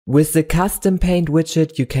With the Custom Paint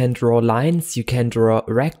widget, you can draw lines, you can draw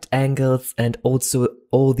rectangles, and also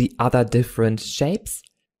all the other different shapes.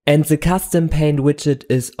 And the Custom Paint widget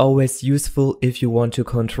is always useful if you want to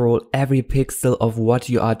control every pixel of what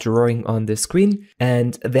you are drawing on the screen.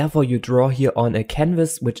 And therefore you draw here on a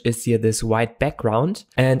canvas, which is here this white background.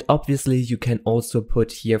 And obviously you can also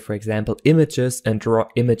put here, for example, images and draw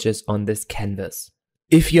images on this canvas.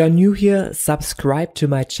 If you are new here, subscribe to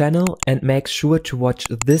my channel and make sure to watch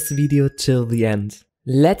this video till the end.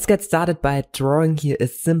 Let's get started by drawing here a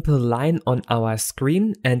simple line on our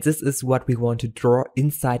screen, and this is what we want to draw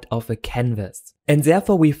inside of a canvas. And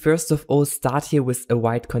therefore we first of all start here with a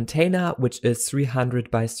white container, which is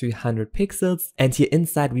 300 by 300 pixels, and here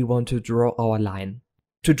inside we want to draw our line.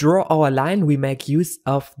 To draw our line, we make use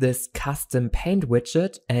of this custom paint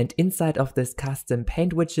widget, and inside of this custom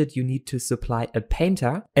paint widget you need to supply a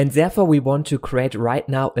painter, and therefore we want to create right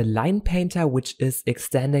now a line painter which is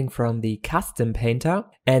extending from the custom painter,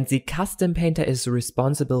 and the custom painter is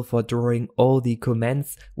responsible for drawing all the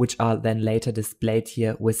commands which are then later displayed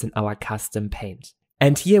here within our custom paint.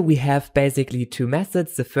 And here we have basically two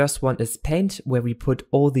methods. The first one is paint, where we put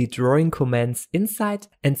all the drawing commands inside.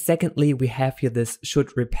 And secondly, we have here this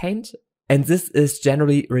should repaint. And this is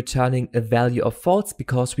generally returning a value of false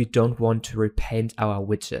because we don't want to repaint our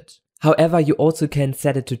widget. However, you also can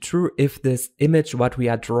set it to true if this image what we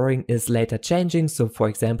are drawing is later changing. So for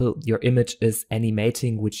example, your image is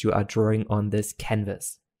animating, which you are drawing on this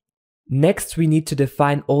canvas. Next, we need to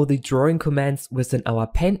define all the drawing commands within our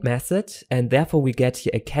paint method, and therefore we get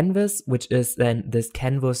here a canvas, which is then this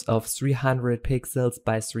canvas of 300 pixels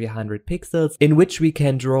by 300 pixels, in which we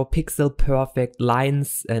can draw pixel perfect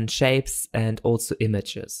lines and shapes and also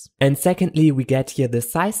images. And secondly, we get here the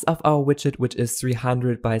size of our widget, which is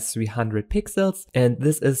 300 by 300 pixels, and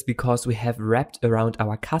this is because we have wrapped around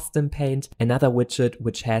our custom paint another widget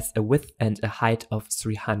which has a width and a height of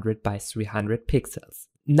 300 by 300 pixels.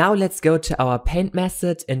 Now let's go to our paint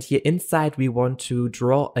method, and here inside we want to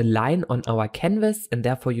draw a line on our canvas, and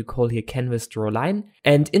therefore you call here canvas draw line.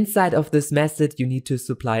 And inside of this method you need to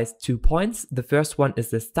supply 2 points. The first one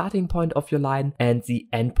is the starting point of your line and the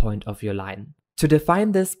end point of your line. To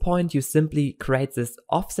define this point you simply create this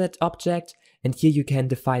offset object, and here you can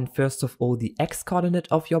define first of all the x coordinate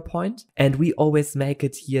of your point, and we always make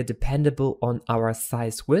it here dependable on our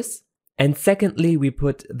size width. And secondly, we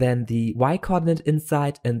put then the y coordinate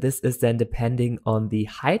inside, and this is then depending on the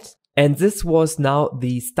height. And this was now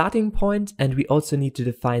the starting point, and we also need to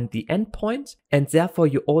define the end point. And therefore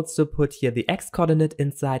you also put here the x coordinate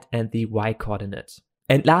inside and the y coordinate.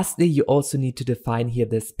 And lastly, you also need to define here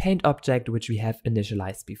this paint object, which we have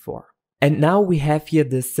initialized before. And now we have here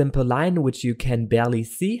this simple line, which you can barely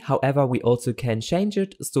see. However, we also can change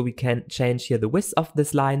it. So we can change here the width of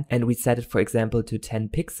this line, and we set it, for example, to 10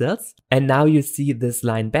 pixels. And now you see this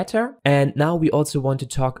line better. And now we also want to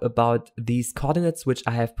talk about these coordinates, which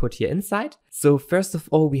I have put here inside. So first of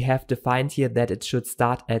all, we have defined here that it should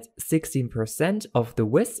start at 16% of the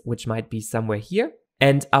width, which might be somewhere here.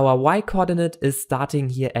 And our y coordinate is starting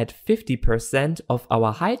here at 50% of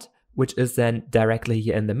our height, which is then directly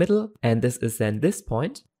here in the middle, and this is then this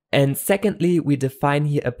point. And secondly, we define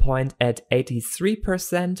here a point at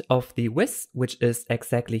 83% of the width, which is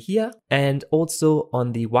exactly here. And also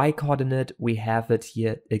on the y coordinate, we have it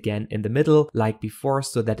here again in the middle, like before,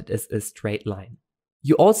 so that it is a straight line.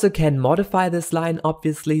 You also can modify this line,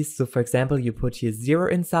 obviously. So for example, you put here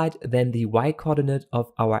 0 inside, then the y coordinate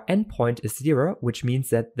of our endpoint is 0, which means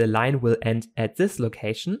that the line will end at this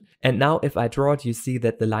location. And now if I draw it, you see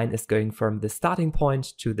that the line is going from the starting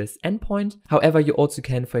point to this endpoint. However, you also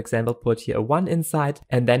can, for example, put here a 1 inside,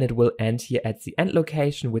 and then it will end here at the end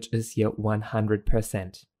location, which is here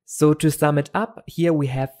 100%. So to sum it up, here we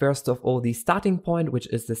have first of all the starting point, which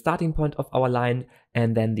is the starting point of our line,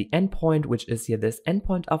 and then the end point, which is here this end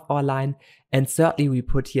point of our line. And thirdly, we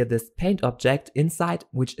put here this paint object inside,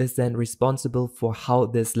 which is then responsible for how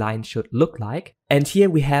this line should look like. And here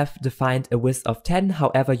we have defined a width of 10.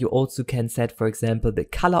 However, you also can set, for example, the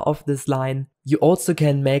color of this line. You also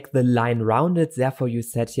can make the line rounded. Therefore, you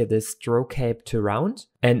set here the stroke cape to round.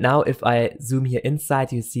 And now if I zoom here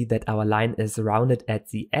inside, you see that our line is rounded at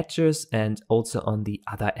the edges and also on the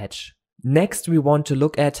other edge. Next, we want to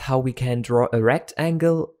look at how we can draw a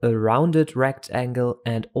rectangle, a rounded rectangle,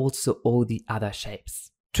 and also all the other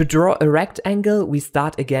shapes. To draw a rectangle, we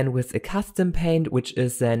start again with a custom paint, which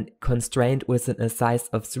is then constrained within a size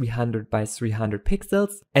of 300 by 300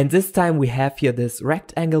 pixels. And this time we have here this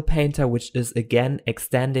rectangle painter, which is again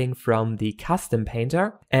extending from the custom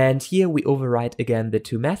painter. And here we override again the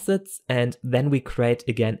two methods, and then we create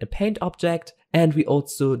again a paint object. And we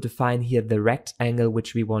also define here the rectangle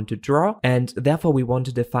which we want to draw. And therefore we want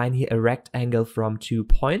to define here a rectangle from 2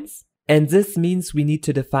 points. And this means we need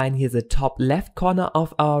to define here the top left corner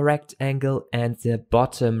of our rectangle and the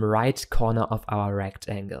bottom right corner of our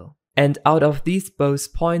rectangle. And out of these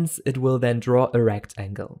both points, it will then draw a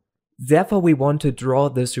rectangle. Therefore, we want to draw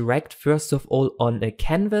this rect first of all on a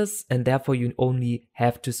canvas, and therefore you only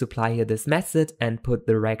have to supply here this method and put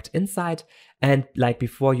the rect inside. And like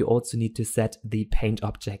before, you also need to set the paint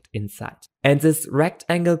object inside. And this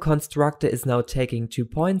rectangle constructor is now taking 2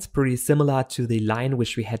 points, pretty similar to the line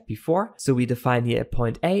which we had before. So we define here a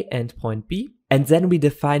point A and point B. And then we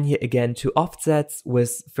define here again 2 offsets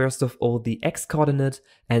with first of all the X coordinate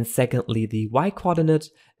and secondly the Y coordinate.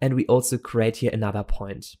 And we also create here another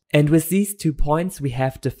point. And with these 2 points, we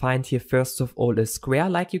have defined here first of all a square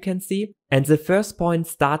like you can see. And the first point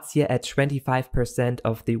starts here at 25%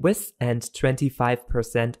 of the width and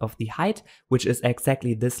 25% of the height, which is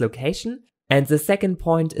exactly this location. And the second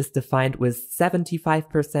point is defined with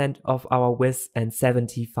 75% of our width and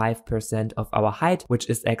 75% of our height, which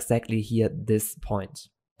is exactly here this point.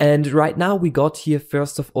 And right now we got here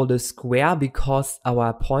first of all the square because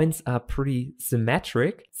our points are pretty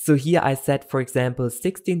symmetric. So here I set, for example,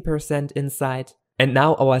 16% inside. And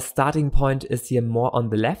now our starting point is here more on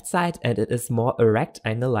the left side and it is more a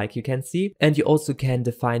rectangle like you can see. And you also can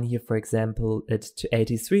define here, for example, it to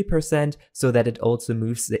 83% so that it also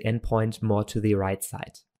moves the endpoint more to the right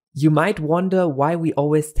side. You might wonder why we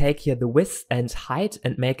always take here the width and height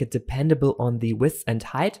and make it dependable on the width and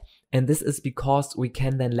height. And this is because we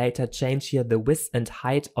can then later change here the width and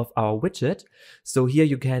height of our widget. So here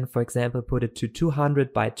you can, for example, put it to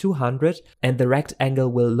 200 by 200 and the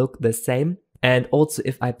rectangle will look the same. And also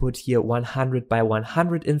if I put here 100 by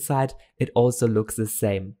 100 inside, it also looks the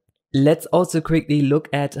same. Let's also quickly look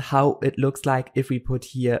at how it looks like if we put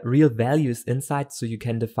here real values inside. So you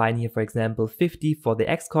can define here, for example, 50 for the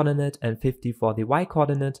X coordinate and 50 for the Y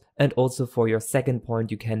coordinate. And also for your second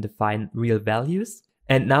point, you can define real values.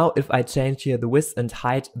 And now if I change here the width and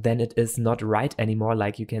height, then it is not right anymore.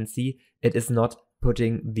 Like you can see, it is not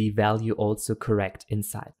putting the value also correct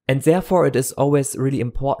inside. And therefore it is always really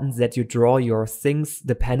important that you draw your things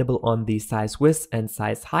dependable on the size width and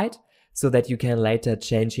size height, so that you can later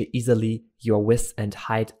change here easily your width and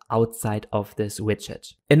height outside of this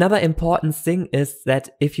widget. Another important thing is that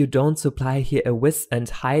if you don't supply here a width and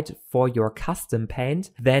height for your custom paint,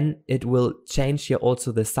 then it will change here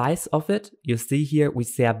also the size of it. You see here we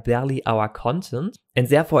share barely our content, and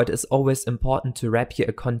therefore it is always important to wrap here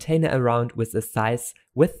a container around with a size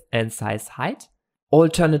width and size height.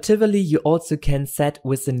 Alternatively, you also can set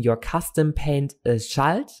within your custom paint a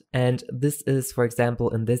child, and this is, for example,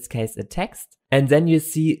 in this case, a text. And then you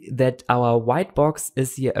see that our white box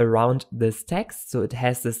is here around this text, so it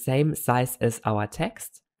has the same size as our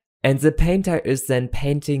text. And the painter is then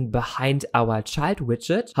painting behind our child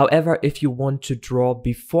widget. However, if you want to draw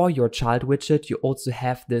before your child widget, you also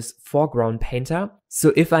have this foreground painter.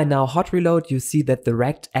 So if I now hot reload, you see that the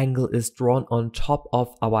rectangle is drawn on top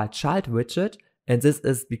of our child widget. And this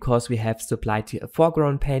is because we have supplied here a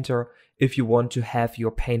foreground painter. If you want to have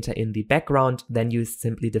your painter in the background, then you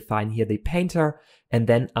simply define here the painter, and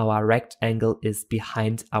then our rectangle is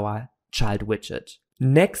behind our child widget.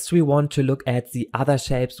 Next, we want to look at the other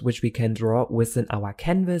shapes which we can draw within our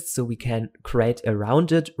canvas. So we can create a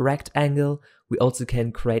rounded rectangle. We also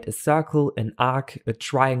can create a circle, an arc, a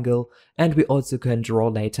triangle, and we also can draw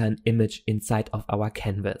later an image inside of our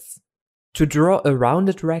canvas. To draw a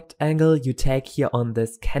rounded rectangle, you take here on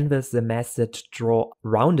this canvas the method draw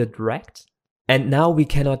rounded rect. And now we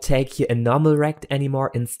cannot take here a normal rect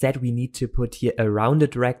anymore. Instead, we need to put here a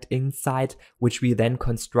rounded rect inside, which we then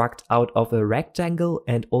construct out of a rectangle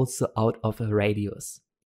and also out of a radius.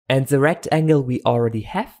 And the rectangle we already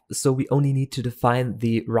have, so we only need to define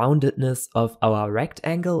the roundedness of our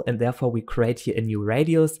rectangle, and therefore we create here a new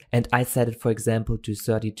radius, and I set it, for example, to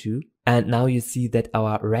 32. And now you see that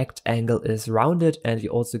our rectangle is rounded, and you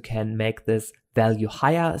also can make this value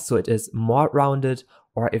higher, so it is more rounded,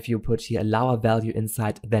 or if you put here a lower value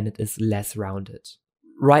inside, then it is less rounded.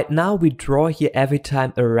 Right now we draw here every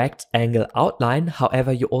time a rectangle outline.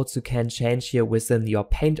 However, you also can change here within your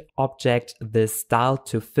paint object the style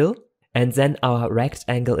to fill, and then our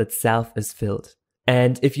rectangle itself is filled.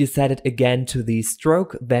 And if you set it again to the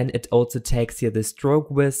stroke, then it also takes here the stroke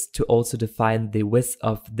width to also define the width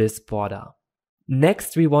of this border.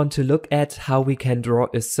 Next, we want to look at how we can draw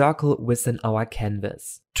a circle within our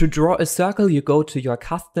canvas. To draw a circle, you go to your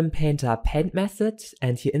Custom Painter paint method,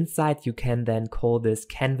 and here inside you can then call this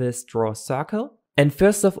canvas draw circle. And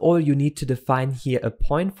first of all, you need to define here a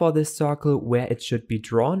point for this circle where it should be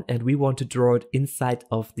drawn, and we want to draw it inside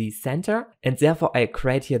of the center. And therefore I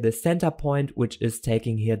create here the center point, which is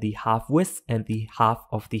taking here the half width and the half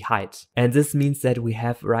of the height. And this means that we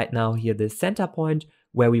have right now here the center point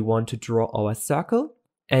where we want to draw our circle.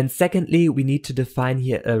 And secondly, we need to define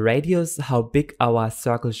here a radius, how big our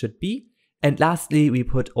circle should be. And lastly, we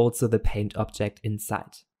put also the paint object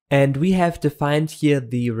inside. And we have defined here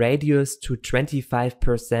the radius to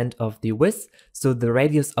 25% of the width. So the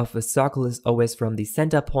radius of a circle is always from the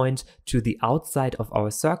center point to the outside of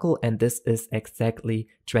our circle, and this is exactly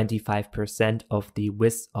 25% of the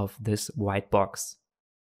width of this white box.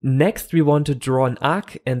 Next, we want to draw an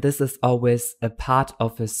arc, and this is always a part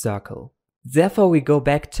of a circle. Therefore, we go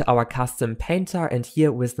back to our custom painter, and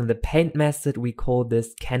here within the paint method, we call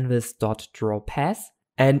this canvas.drawPath.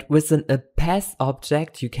 And within a path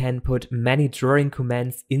object, you can put many drawing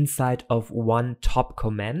commands inside of one top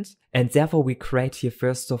command. And therefore, we create here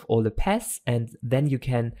first of all a path, and then you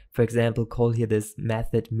can, for example, call here this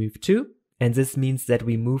method move_to. And this means that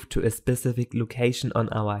we move to a specific location on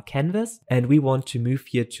our canvas, and we want to move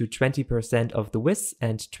here to 20% of the width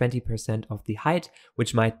and 20% of the height,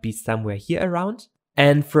 which might be somewhere here around.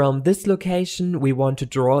 And from this location, we want to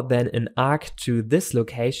draw then an arc to this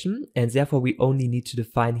location, and therefore we only need to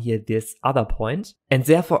define here this other point. And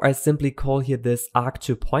therefore I simply call here this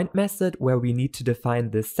arc_to_point method, where we need to define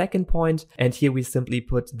this second point, and here we simply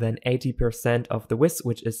put then 80% of the width,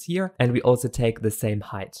 which is here, and we also take the same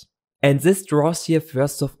height. And this draws here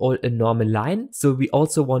first of all a normal line, so we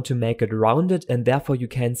also want to make it rounded, and therefore you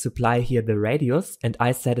can supply here the radius, and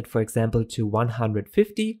I set it for example to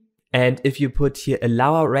 150. And if you put here a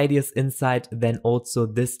lower radius inside, then also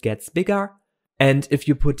this gets bigger. And if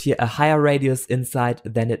you put here a higher radius inside,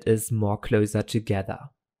 then it is more closer together.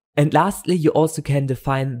 And lastly, you also can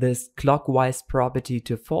define this clockwise property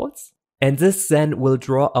to false. And this then will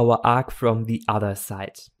draw our arc from the other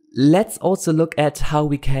side. Let's also look at how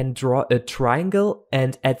we can draw a triangle,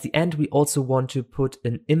 and at the end we also want to put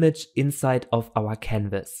an image inside of our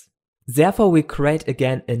canvas. Therefore we create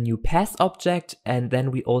again a new path object, and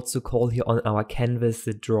then we also call here on our canvas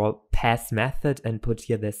the draw path method and put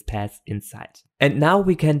here this path inside. And now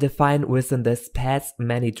we can define within this path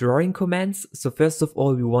many drawing commands. So first of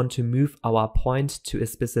all we want to move our point to a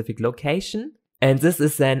specific location. And this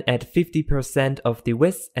is then at 50% of the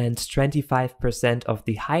width and 25% of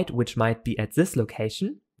the height, which might be at this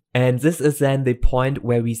location. And this is then the point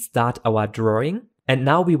where we start our drawing. And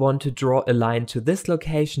now we want to draw a line to this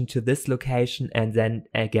location, and then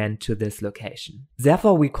again to this location.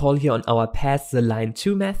 Therefore, we call here on our path the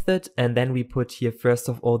line_to method, and then we put here first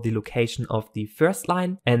of all the location of the first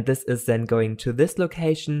line, and this is then going to this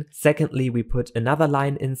location. Secondly, we put another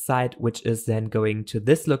line inside, which is then going to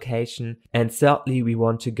this location. And thirdly, we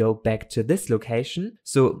want to go back to this location.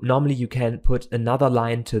 So normally you can put another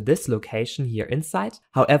line to this location here inside.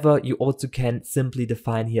 However, you also can simply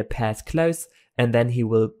define here path close, and then he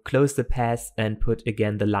will close the path and put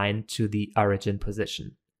again the line to the origin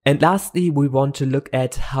position. And lastly, we want to look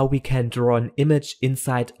at how we can draw an image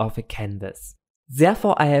inside of a canvas.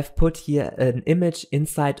 Therefore, I have put here an image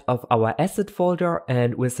inside of our asset folder,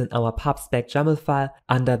 and within our pubspec YAML file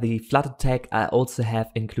under the Flutter tag, I also have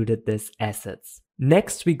included this assets.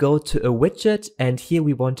 Next, we go to a widget, and here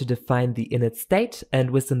we want to define the init state,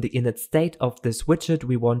 and within the init state of this widget,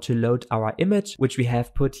 we want to load our image, which we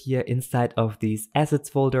have put here inside of these assets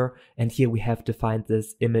folder, and here we have defined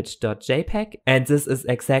this image.jpg, and this is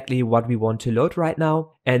exactly what we want to load right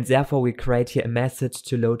now, and therefore we create here a method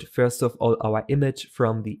to load first of all our image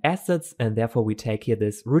from the assets, and therefore we take here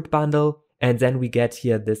this root bundle, and then we get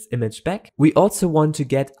here this image back. We also want to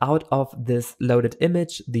get out of this loaded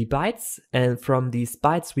image the bytes, and from these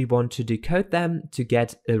bytes we want to decode them to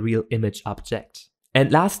get a real image object.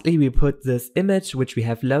 And lastly, we put this image which we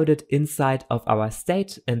have loaded inside of our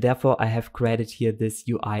state, and therefore I have created here this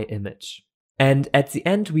UI image. And at the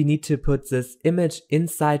end we need to put this image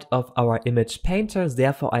inside of our image painter,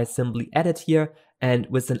 therefore I simply add it here, and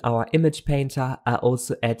within our image painter I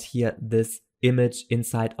also add here this image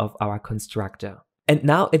inside of our constructor. And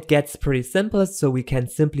now it gets pretty simple, so we can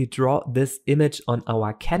simply draw this image on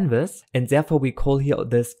our canvas, and therefore we call here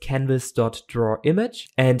this canvas.drawImage,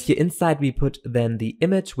 and here inside we put then the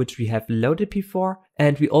image which we have loaded before,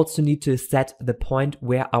 and we also need to set the point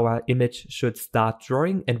where our image should start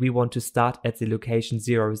drawing, and we want to start at the location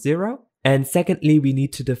 0, 0. And secondly, we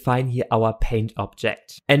need to define here our paint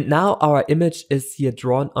object. And now our image is here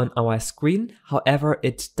drawn on our screen. However,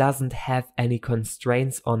 it doesn't have any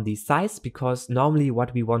constraints on the size, because normally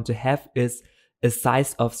what we want to have is a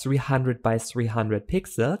size of 300 by 300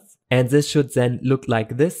 pixels. And this should then look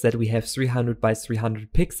like this, that we have 300 by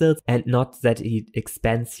 300 pixels and not that it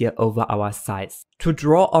expands here over our size. To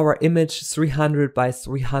draw our image 300 by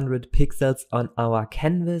 300 pixels on our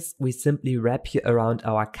canvas, we simply wrap here around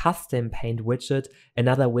our custom paint widget,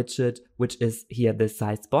 another widget which is here the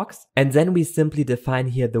size box. And then we simply define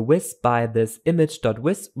here the width by this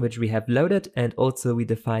image.width which we have loaded, and also we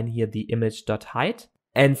define here the image.height.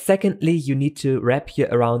 And secondly, you need to wrap here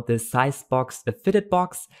around the size box a fitted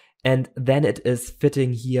box, and then it is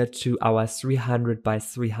fitting here to our 300 by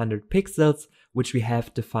 300 pixels, which we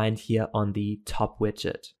have defined here on the top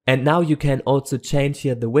widget. And now you can also change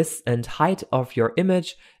here the width and height of your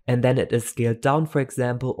image, and then it is scaled down, for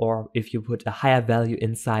example, or if you put a higher value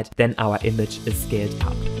inside, then our image is scaled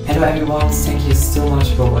up. Hello everyone, thank you so much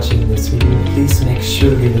for watching this video. Please make sure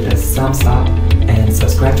to give it a thumbs up and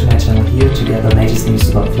subscribe to my channel here to get the latest news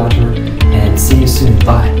about Flutter, and see you soon.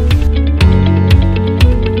 Bye!